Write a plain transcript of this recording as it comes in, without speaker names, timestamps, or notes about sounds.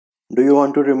Do you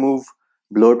want to remove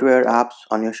bloatware apps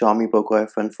on your Xiaomi Poco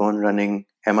F1 phone running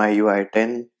MIUI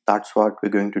 10? That's what we're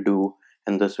going to do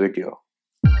in this video.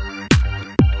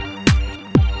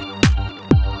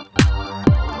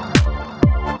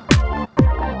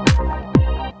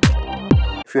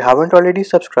 If you haven't already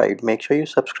subscribed, make sure you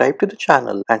subscribe to the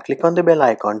channel and click on the bell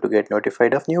icon to get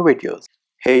notified of new videos.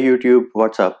 Hey YouTube,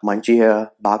 what's up? Munchie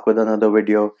here, back with another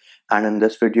video, and in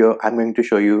this video I'm going to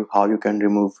show you how you can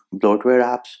remove bloatware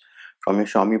apps from your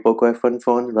Xiaomi Poco F1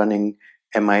 phone running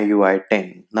MIUI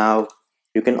 10. Now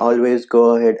you can always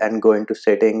go ahead and go into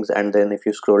settings, and then if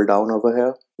you scroll down over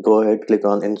here, go ahead, click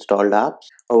on installed apps.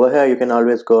 Over here you can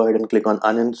always go ahead and click on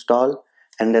uninstall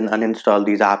and then uninstall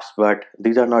these apps, but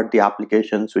these are not the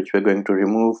applications which we're going to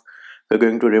remove. We're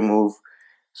going to remove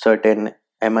certain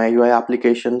MIUI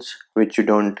applications which you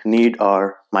don't need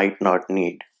or might not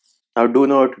need. Now do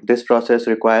note, this process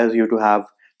requires you to have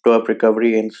Twrp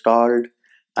recovery installed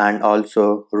and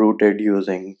also rooted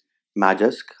using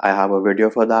Magisk. I have a video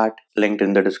for that linked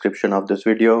in the description of this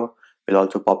video. Will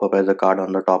also pop up as a card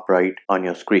on the top right on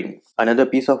your screen. Another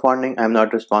piece of warning, I'm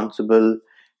not responsible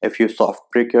if you soft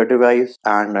break your device,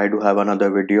 and I do have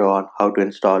another video on how to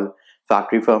install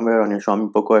factory firmware on your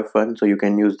Xiaomi Poco F1, so you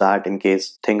can use that in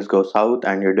case things go south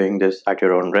and you're doing this at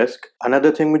your own risk.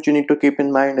 Another thing which you need to keep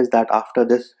in mind is that after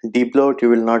this debloat, you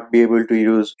will not be able to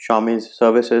use Xiaomi's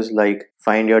services like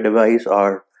Find Your Device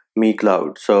or Mi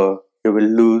Cloud, so you will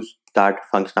lose that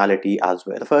functionality as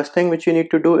well. The first thing which you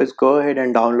need to do is go ahead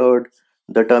and download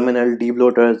the terminal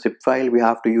debloater zip file. We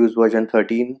have to use version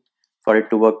 13 for it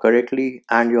to work correctly,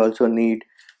 and you also need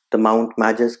the mount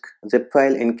Magisk zip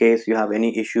file in case you have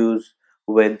any issues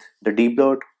with the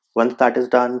debloat. Once that is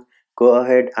done, go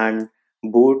ahead and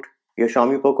boot your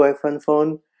Xiaomi Poco F1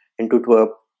 phone into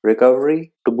Twrp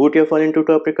recovery. To boot your phone into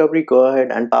Twrp recovery, go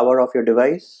ahead and power off your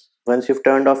device. Once you've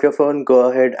turned off your phone,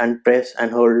 go ahead and press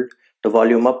and hold the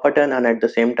volume up button, and at the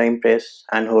same time press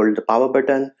and hold the power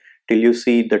button till you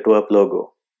see the Twrp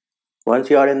logo.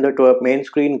 Once you are in the Twrp main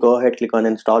screen, go ahead, click on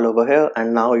install over here,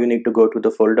 and now you need to go to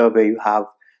the folder where you have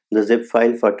the zip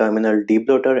file for terminal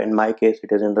debloater. In my case,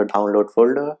 it is in the download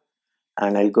folder,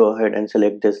 and I'll go ahead and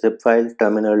select this zip file,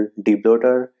 terminal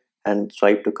debloater, and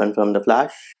swipe to confirm the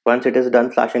flash. Once it is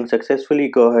done flashing successfully,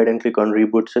 go ahead and click on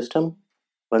reboot system.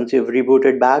 Once you've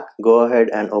rebooted back, go ahead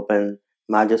and open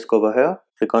Magisk over here.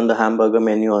 Click on the hamburger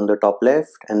menu on the top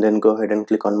left, and then go ahead and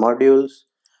click on modules,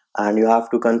 and you have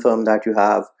to confirm that you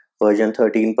have version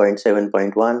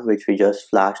 13.7.1, which we just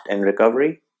flashed in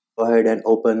recovery. Go ahead and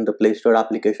open the Play Store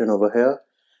application over here,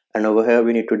 and over here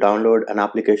we need to download an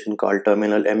application called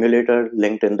Terminal Emulator,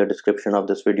 linked in the description of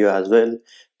this video as well.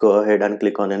 Go ahead and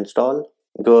click on install.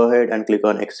 Go ahead and click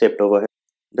on accept over here.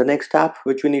 The next app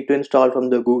which we need to install from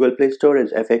the Google Play Store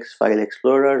is FX File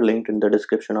Explorer, linked in the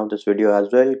description of this video as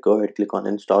well. Go ahead, click on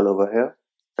install over here.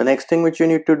 The next thing which you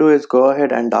need to do is go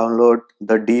ahead and download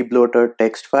the debloater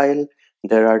text file.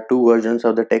 There are two versions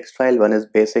of the text file, one is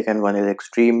basic and one is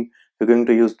extreme. We're going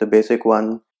to use the basic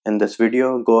one in this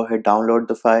video. Go ahead, download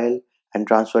the file and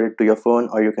transfer it to your phone,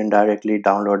 or you can directly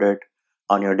download it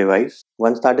on your device.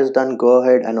 Once that is done, go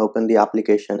ahead and open the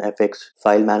application FX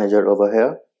File Manager over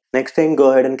here. Next thing,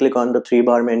 go ahead and click on the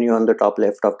 3-bar menu on the top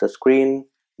left of the screen.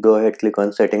 Go ahead, click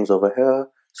on settings over here.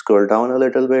 Scroll down a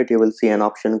little bit, you will see an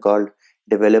option called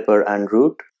Developer and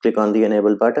Root. Click on the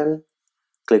enable button.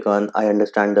 Click on I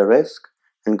understand the risk,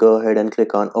 and go ahead and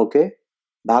click on OK.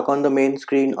 Back on the main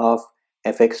screen of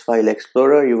FX File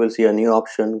Explorer, you will see a new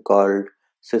option called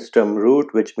System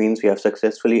Root, which means we have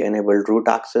successfully enabled root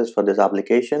access for this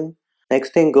application.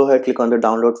 Next thing, go ahead, click on the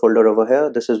download folder over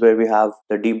here. This is where we have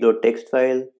the debloat text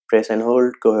file. Press and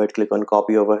hold. Go ahead, click on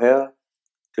copy over here.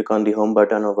 Click on the home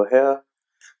button over here.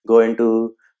 Go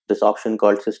into this option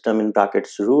called System in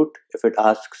brackets root. If it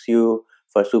asks you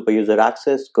for super user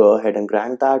access, go ahead and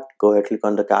grant that. Go ahead, click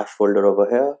on the cache folder over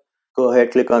here. Go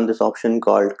ahead, click on this option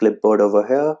called clipboard over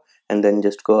here, and then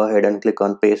just go ahead and click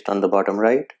on paste on the bottom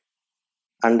right.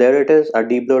 And there it is, our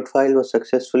debloat file was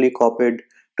successfully copied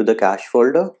to the cache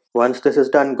folder. Once this is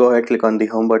done, go ahead, click on the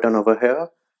home button over here.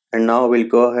 And now we'll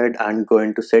go ahead and go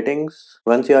into settings.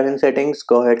 Once you are in settings,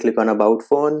 go ahead, click on about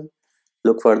phone.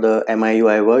 Look for the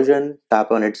MIUI version,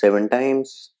 tap on it 7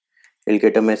 times. You'll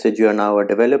get a message, you are now a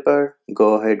developer.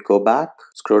 Go ahead, go back,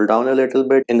 scroll down a little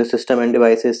bit. In the system and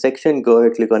devices section, go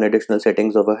ahead, click on additional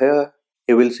settings over here.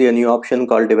 You will see a new option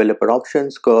called developer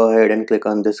options. Go ahead and click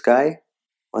on this guy.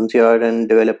 Once you are in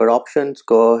developer options,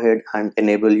 go ahead and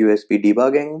enable USB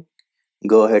debugging.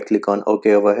 Go ahead, click on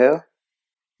OK over here.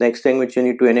 Next thing which you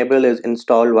need to enable is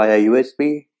install via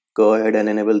USB. Go ahead and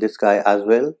enable this guy as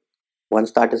well.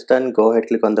 Once that is done, go ahead,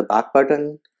 click on the back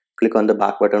button. Click on the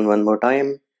back button one more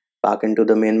time. back into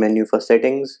the main menu for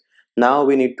settings. Now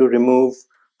we need to remove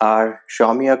our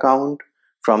Xiaomi account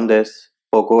from this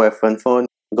Poco F1 phone.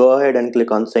 Go ahead and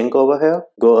click on sync over here.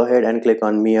 Go ahead and click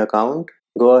on Me account.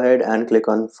 Go ahead and click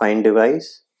on Find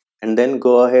Device. And then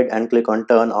go ahead and click on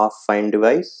Turn off Find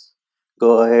Device.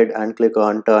 Go ahead and click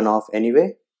on Turn off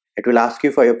Anyway. It will ask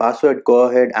you for your password. Go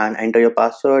ahead and enter your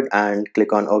password and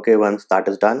click on OK once that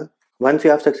is done. Once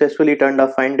you have successfully turned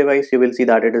off Find Device, you will see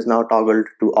that it is now toggled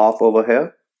to off over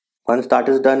here. Once that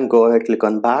is done, go ahead, click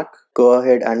on Back. Go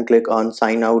ahead and click on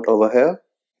Sign Out over here.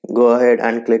 Go ahead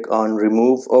and click on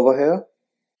Remove over here.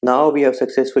 Now we have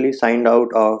successfully signed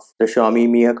out of the Xiaomi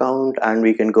Mi account and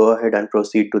we can go ahead and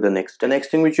proceed to the next. The next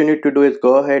thing which you need to do is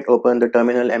go ahead, open the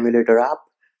Terminal Emulator app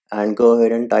and go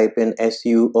ahead and type in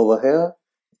SU over here.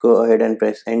 Go ahead and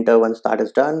press enter. Once that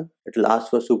is done, it will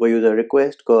ask for super user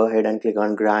request. Go ahead and click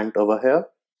on grant over here.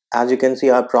 As you can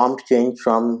see, our prompt changed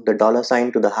from the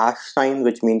 $ to the #,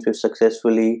 which means we've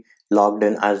successfully logged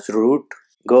in as root.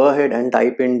 Go ahead and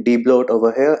type in debloat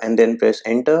over here and then press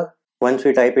enter. Once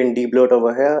we type in debloat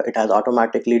over here, it has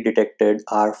automatically detected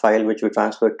our file which we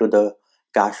transferred to the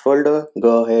cache folder.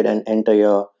 Go ahead and enter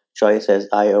your choice as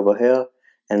I over here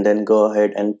and then go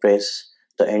ahead and press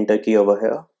the enter key over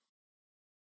here.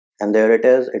 And there it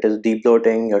is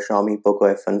debloating your Xiaomi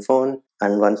Poco F1 phone.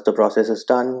 And once the process is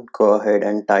done, go ahead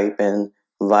and type in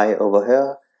Y over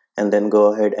here and then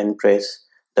go ahead and press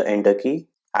the enter key.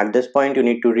 At this point, you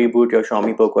need to reboot your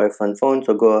Xiaomi Poco F1 phone.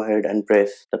 So go ahead and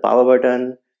press the power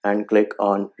button and click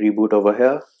on reboot over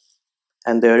here.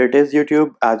 And there it is,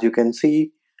 YouTube. As you can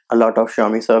see, a lot of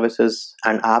Xiaomi services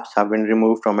and apps have been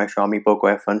removed from my Xiaomi Poco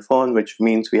F1 phone, which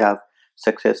means we have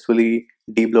successfully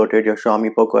debloated your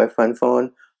Xiaomi Poco F1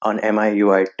 phone on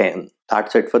MIUI 10.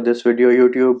 That's it for this video,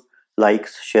 YouTube.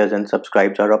 Likes, shares and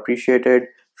subscribes are appreciated.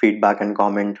 Feedback and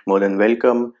comment more than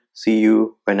welcome. See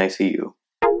you when I see you.